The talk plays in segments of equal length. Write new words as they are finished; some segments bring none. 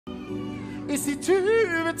Et si tu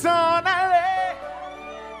veux t'en aller,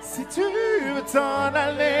 si tu veux t'en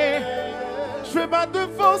aller, je fais pas de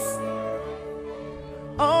fausse.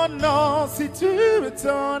 Oh non, si tu veux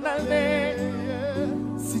t'en aller,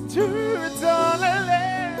 si tu veux t'en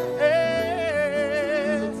aller,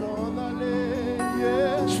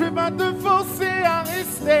 je fais pas de forcer à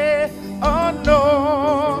rester. Oh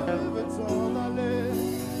non,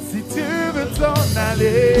 si tu veux t'en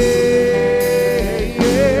aller,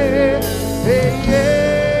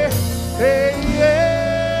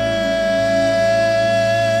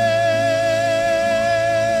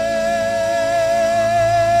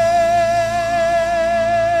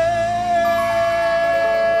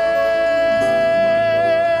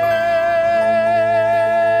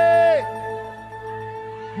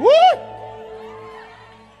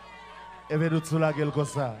 et bien tout la gueule comme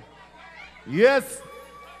ça. Yes.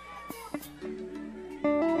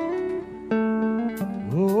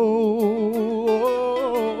 Oh, oh,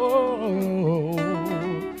 oh,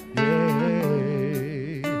 yeah.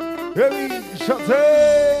 Et oui,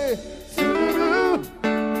 chantez.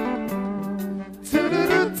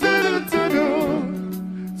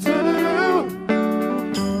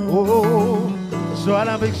 Oh, je vois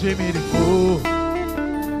avec j'ai mis des faux.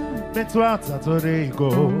 Mais toi, t'as ton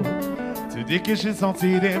ego. Tu dis que j'ai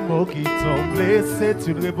senti des mots qui t'ont blessé.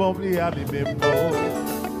 Tu ne réponds plus à mes mots.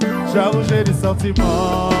 J'avoue, j'ai des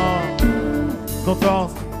sentiments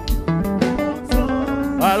d'intense.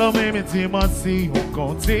 Alors même dis-moi si on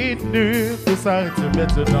continue de s'arrêter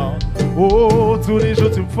maintenant. Oh, tous les jours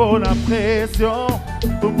tu me fais la pression.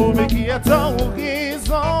 Pour prouver qu'il y a ton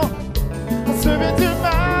horizon. On se fait du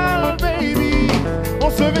mal, baby. On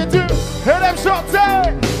se fait du... Élève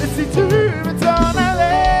chanter. Et si tu veux t'en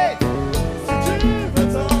aller,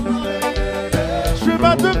 je vais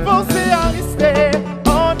pas te forcer à rester.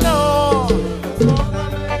 Oh non,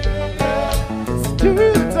 si tu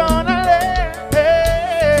veux t'en aller,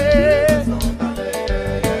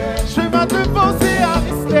 je vais pas te forcer à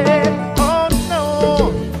rester. Oh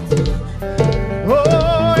non, oh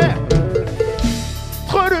yeah.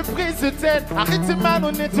 Trop de prise de tête, arrête de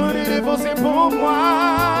malhonnête, tout les défoncer pour moi.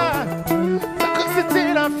 Ça comme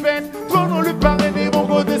c'était la fête, prenons le parrain des bons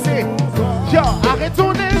beaux décès. Yo,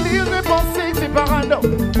 arrêtons les lire de penser que c'est parano.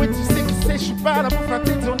 Oui, tu sais qui c'est, je suis pas là pour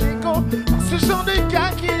flatter ton ego. Ce genre de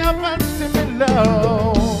gars qui a mal de ses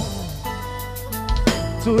mélos.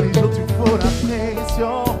 Tous les jours tu me fous la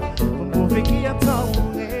pression. Pour prouver qu'il y a tant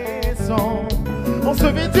raison. On se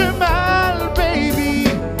fait du mal, baby.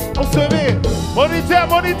 On se fait monitaire,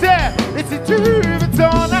 monitaire. Et si tu veux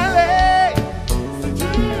t'en aller, si tu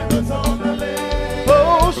veux t'en aller,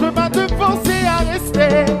 oh, je vais pas te forcer à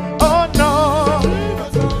rester. Oh non,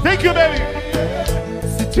 thank you baby.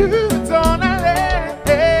 Si tu veux t'en aller,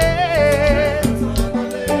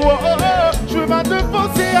 oh, oh, oh, je vais pas te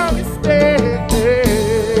forcer à rester.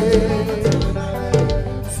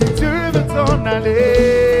 Si tu veux t'en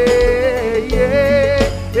aller, yeah,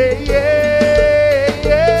 yeah, yeah,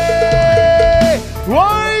 yeah.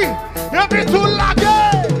 Oui, y'a plus tout la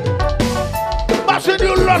gueule. Marchez du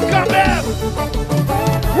lot quand même.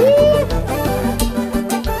 Woo.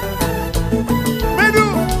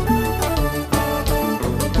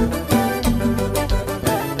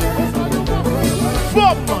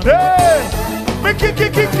 Mais qui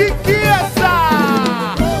est ça?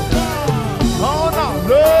 Oh non,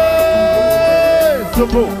 c'est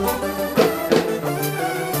beau.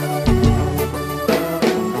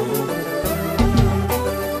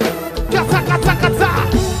 Kata, kata, kata.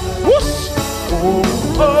 Ouch. Oh,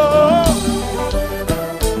 oh,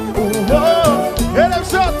 oh, oh. Elle aime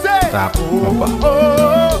chanter. Oh, oh, oh,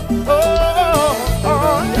 oh, oh,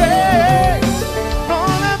 yeah.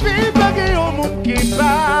 On a vu baguer au monde qui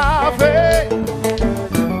parfait.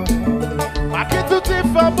 Pas que toutes les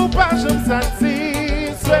femmes ou pas, je me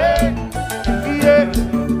satisfais. Yeah.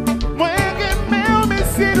 Moi, j'aime, mais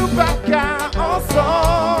si nous pas qu'à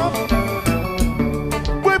ensemble.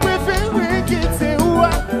 Moi, préfère quitter ou à.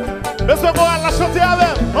 Laisse-moi voir la chanter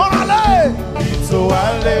avec. On allait. Il faut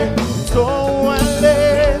aller, il faut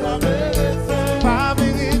aller. Pas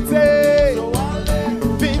vérité.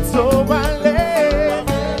 Il faut aller.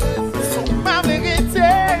 Ma vérité.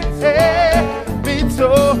 Vito,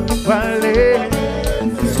 allez,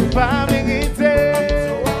 c'est pas vérité.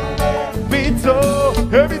 Vito,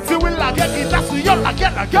 Vito, oui, la gueule, il a souillé la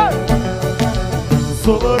gueule.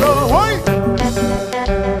 Soro, oui.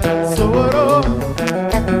 Soro,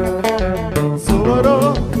 Soro,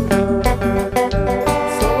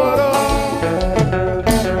 Soro,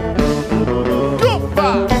 Konpa.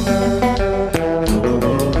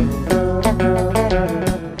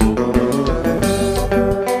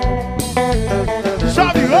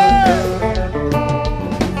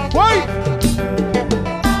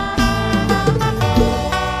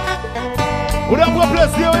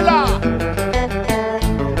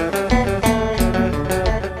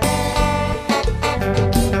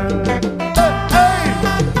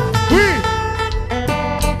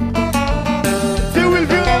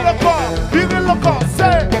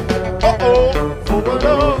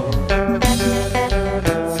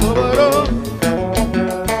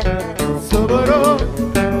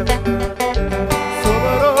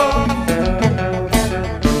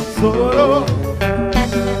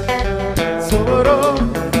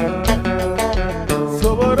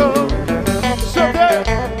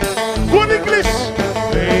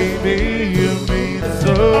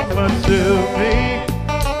 much to me.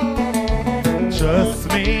 Trust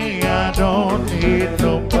me, I don't need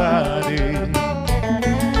nobody.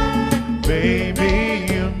 Baby,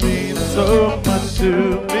 you mean so much to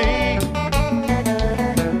me.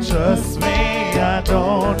 Trust me, I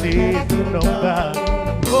don't need nobody.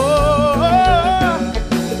 Oh,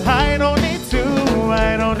 I don't need two,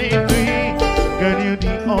 I don't need three. Girl, you're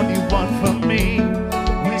the only one for me.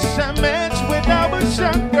 Wish I matched with our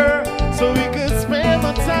girl, so we could spend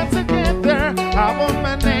more time together. I want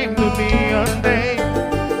my name to be your name.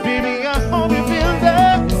 Baby, I hope you feel the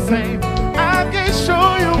same. I can show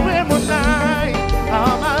you in one night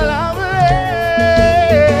how my love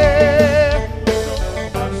is.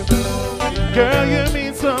 Girl, you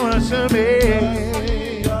mean so much to me.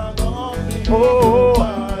 Oh,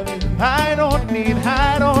 I don't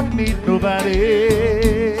need nobody.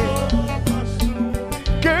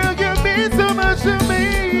 Girl, you mean so much to me.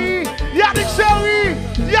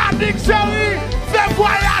 Yannick chéri, fais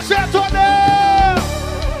voyager ton âme.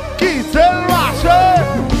 Quitte le marché.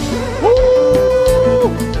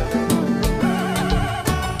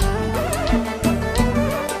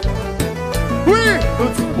 Oui.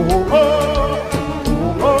 Oh, oh, oh,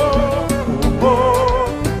 oh, oh.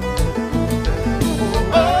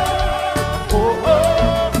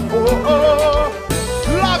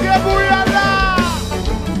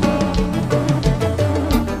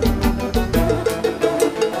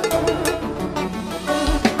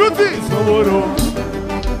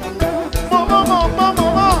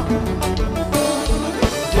 Mama.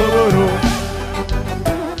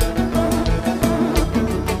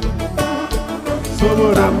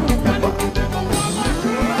 Soboro.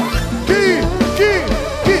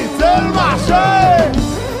 Qui tel marché?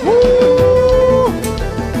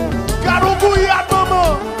 Carreau bouillade, maman.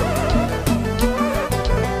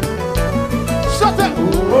 Chante.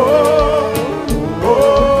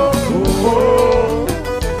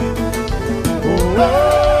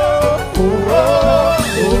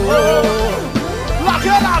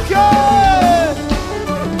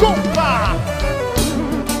 Konpa.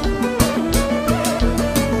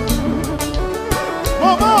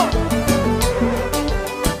 Maman.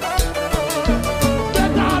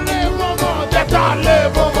 Détalé,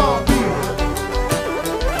 maman.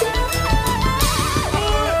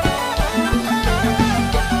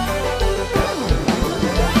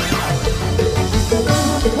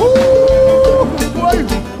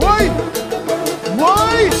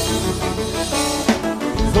 Oui.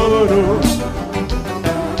 Soboro.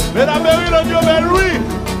 Mesdames et messieurs, Yobel, oui.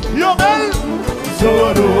 Yobel.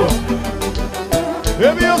 Soboro.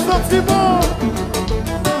 Et bien, c'est bon.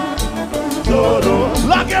 Soboro.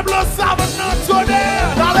 La game le savent, notre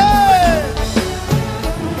tonnerre. Allez.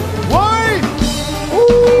 Oui.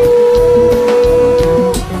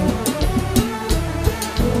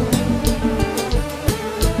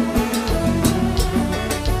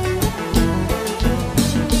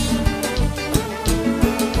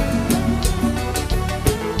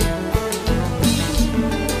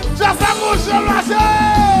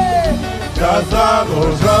 Casa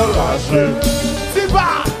Roja lâché. Tipa,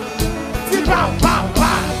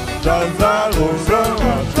 papa. Casa Roja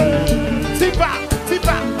lâché. Tipa,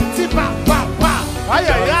 papa. Aïe,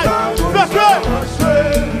 aïe, aïe.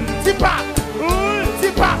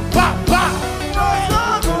 Tipa, papa. Casa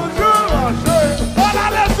Roja lâché. On a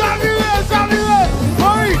les amis.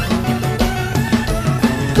 Oui.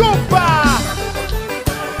 Konpa.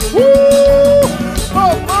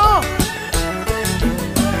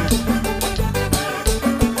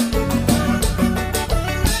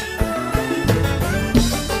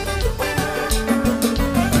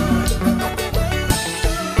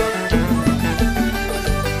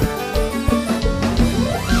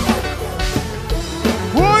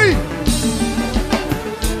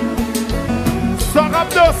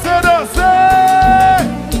 Danser.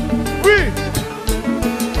 Oui.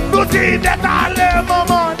 Nous dit détaler,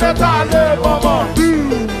 maman.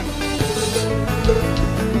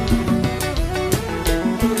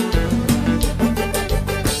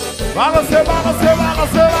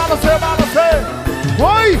 Balancer.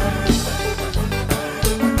 Oui.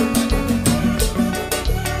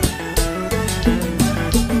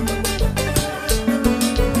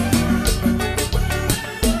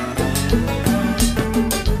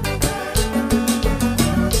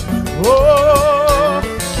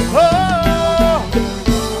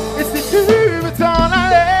 Et si tu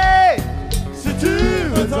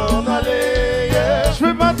veux t'en aller, yeah. Je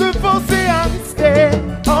veux pas te forcer à rester.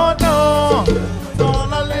 Oh non, t'en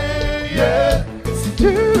aller, yeah. Si tu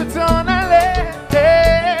veux t'en aller,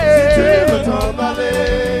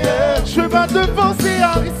 yeah. Je veux pas te forcer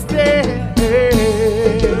à rester.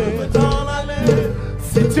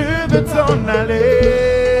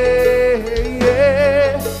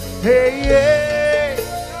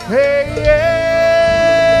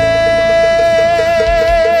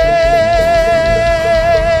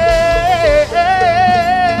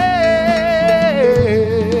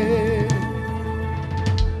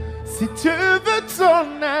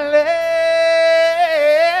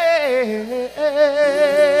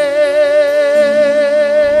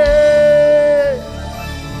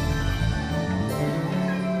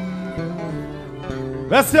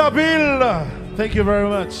 Merci à Bill. Thank you very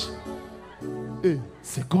much.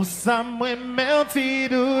 C'est comme ça, moi, merci,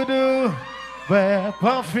 Doudou. Ouais,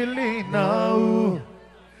 pas fini, non.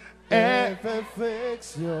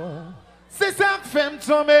 Imperfection. C'est ça que fait me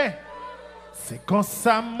tomber. C'est comme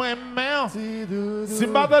ça, moi, merci, Doudou. Si je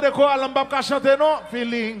de quoi, je ne peux pas chanter, non.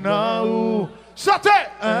 Feeling, non. Chantez.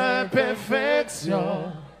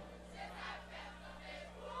 Imperfection.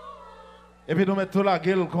 Et puis nous mettons la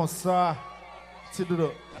gueule comme ça. C'est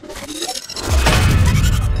Doudou.